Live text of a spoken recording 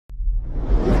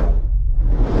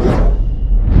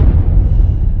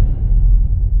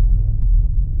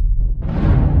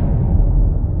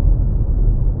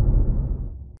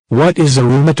What is a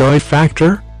rheumatoid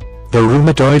factor? The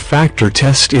rheumatoid factor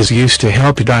test is used to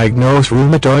help diagnose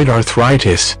rheumatoid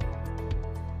arthritis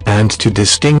and to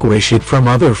distinguish it from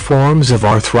other forms of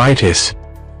arthritis.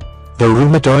 The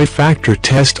rheumatoid factor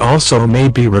test also may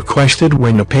be requested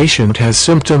when a patient has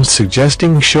symptoms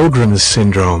suggesting Sjogren's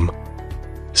syndrome.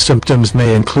 Symptoms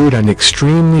may include an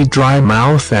extremely dry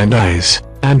mouth and eyes,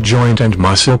 and joint and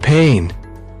muscle pain.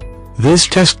 This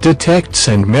test detects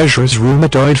and measures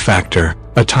rheumatoid factor,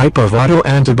 a type of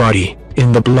autoantibody,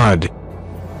 in the blood.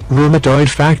 Rheumatoid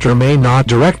factor may not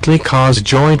directly cause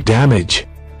joint damage,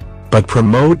 but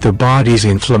promote the body's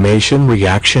inflammation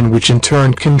reaction, which in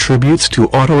turn contributes to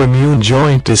autoimmune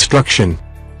joint destruction.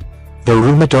 The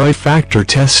rheumatoid factor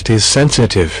test is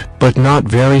sensitive, but not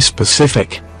very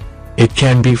specific. It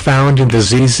can be found in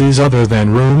diseases other than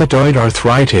rheumatoid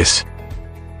arthritis.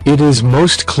 It is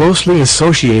most closely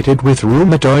associated with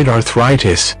rheumatoid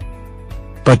arthritis,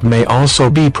 but may also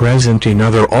be present in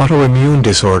other autoimmune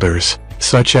disorders,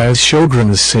 such as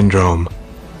Sjogren's syndrome,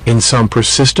 in some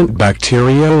persistent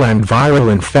bacterial and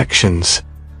viral infections,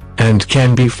 and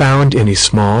can be found in a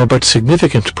small but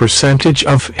significant percentage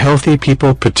of healthy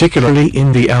people, particularly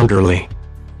in the elderly.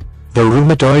 The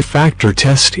rheumatoid factor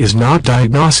test is not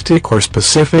diagnostic or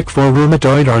specific for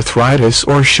rheumatoid arthritis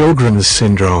or Sjogren's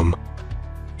syndrome.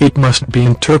 It must be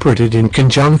interpreted in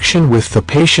conjunction with the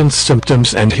patient's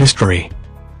symptoms and history,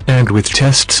 and with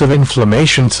tests of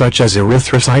inflammation such as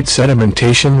erythrocyte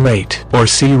sedimentation rate or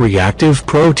C-reactive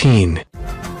protein.